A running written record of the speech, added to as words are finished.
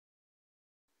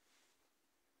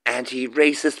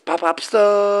Anti-racist pop-up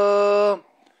store.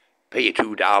 Pay your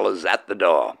 $2 at the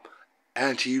door.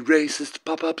 Anti-racist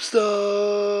pop-up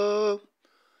store.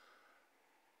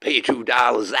 Pay your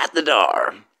 $2 at the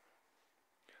door.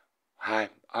 Hi,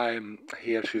 I'm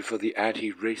here for the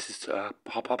anti-racist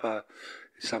pop-up.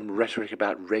 Some rhetoric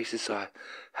about racists. I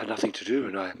had nothing to do,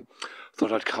 and I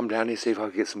thought I'd come down here see if I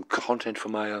could get some content for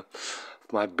my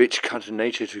bitch cunt of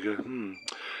nature to go.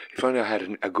 If only I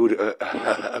had a good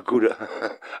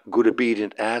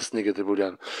obedient ass nigga that would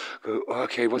go.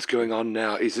 Okay, what's going on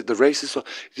now? Is it the racist? Or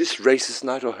is this racist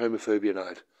night or homophobia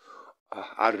night?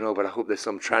 I don't know, but I hope there's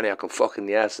some tranny I can fuck in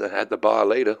the ass at the bar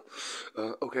later.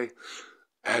 Okay.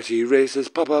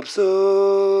 Anti-racist pop-up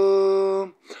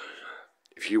store.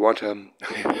 If you want to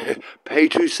pay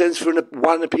 2 cents for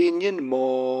one opinion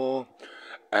more.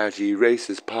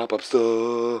 Anti-racist pop-up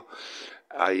store.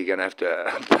 Are you going to have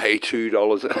to pay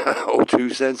 $2 or 2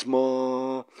 cents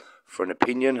more for an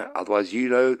opinion? Otherwise, you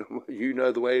know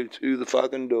the way to the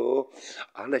fucking door.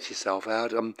 I'll let yourself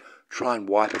out. Try and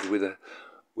wipe it with a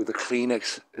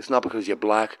Kleenex. It's not because you're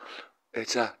black.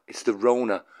 It's the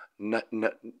Rona.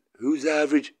 Who's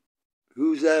average?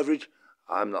 Who's average?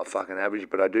 I'm not fucking average,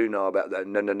 but I do know about that.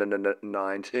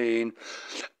 19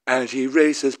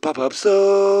 anti-racist pop-up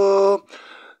store.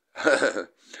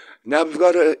 Now we've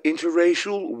got an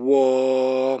interracial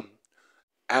war.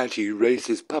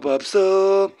 Anti-racist pop-up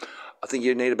store. I think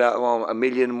you need about 1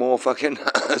 million more fucking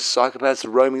psychopaths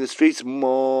roaming the streets.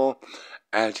 More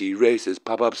anti-racist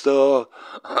pop-up store.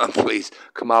 Please,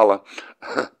 Kamala.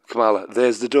 Kamala,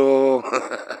 there's the door.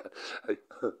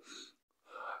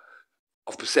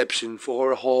 Of perception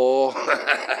for a whore.